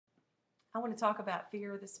I want to talk about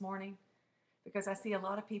fear this morning because I see a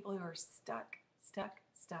lot of people who are stuck.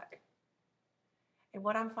 And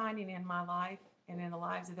what I'm finding in my life and in the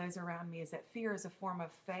lives of those around me is that fear is a form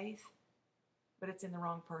of faith, but it's in the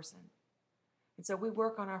wrong person. And so we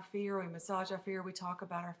work on our fear, we massage our fear, we talk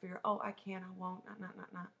about our fear. Oh, I can't, I won't,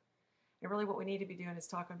 not. And really, what we need to be doing is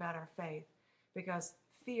talking about our faith because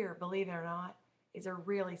fear, believe it or not, is a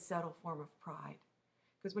really subtle form of pride.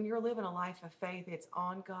 Because when you're living a life of faith, it's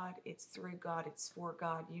on God, it's through God, it's for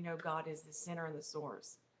God. You know God is the center and the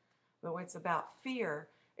source. But when it's about fear,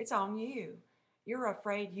 it's on you. You're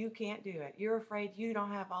afraid you can't do it. You're afraid you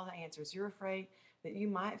don't have all the answers. You're afraid that you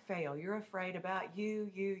might fail. You're afraid about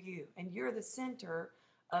you. And you're the center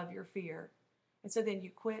of your fear. And so then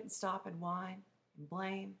you quit and stop and whine and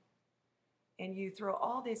blame. And you throw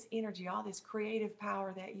all this energy, all this creative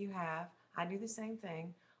power that you have. I do the same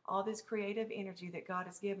thing. All this creative energy that God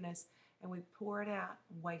has given us, and we pour it out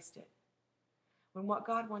and waste it. When what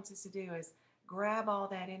God wants us to do is grab all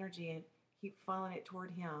that energy and keep funneling it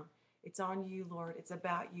toward Him. It's on you, Lord. It's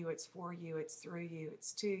about you. It's for you. It's through you.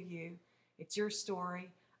 It's to you. It's your story.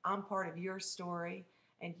 I'm part of your story,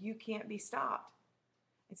 and you can't be stopped.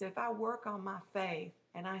 And so if I work on my faith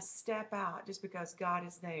and I step out just because God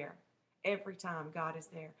is there, every time God is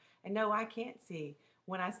there. And no, I can't see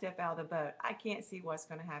when I step out of the boat. I can't see what's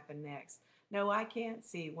going to happen next. No, I can't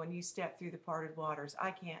see when you step through the parted waters. I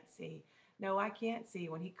can't see. No, I can't see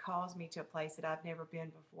when He calls me to a place that I've never been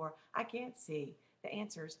before. I can't see the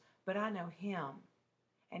answers, but I know Him,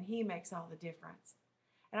 and He makes all the difference.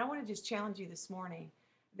 And I want to just challenge you this morning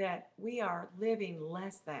that we are living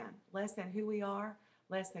less than who we are,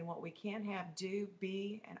 less than what we can have, do,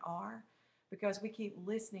 be, and are, because we keep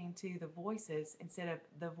listening to the voices instead of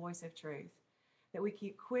the voice of truth, that we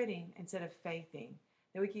keep quitting instead of faithing,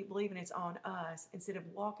 that we keep believing it's on us instead of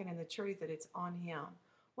walking in the truth that it's on Him.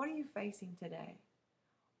 What are you facing today?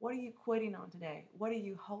 What are you quitting on today? What are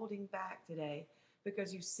you holding back today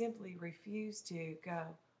because you simply refuse to go,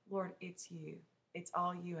 Lord, it's you. It's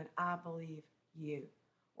all you, and I believe you.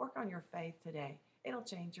 Work on your faith today. It'll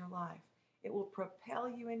change your life. It will propel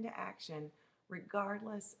you into action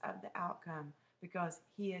regardless of the outcome because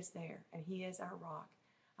He is there and He is our rock.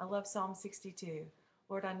 I love Psalm 62.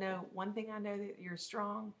 Lord, I know one thing I know that you're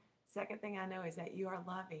strong. Second thing I know is that you are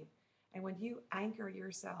loving. And when you anchor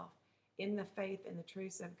yourself in the faith and the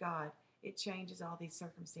truths of God, it changes all these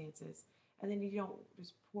circumstances. And then you don't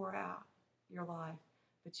just pour out your life,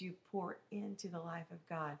 but you pour into the life of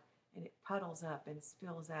God, and it puddles up and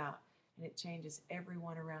spills out, and it changes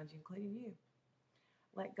everyone around you, including you.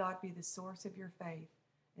 Let God be the source of your faith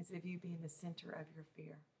instead of you being the center of your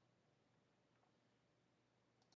fear.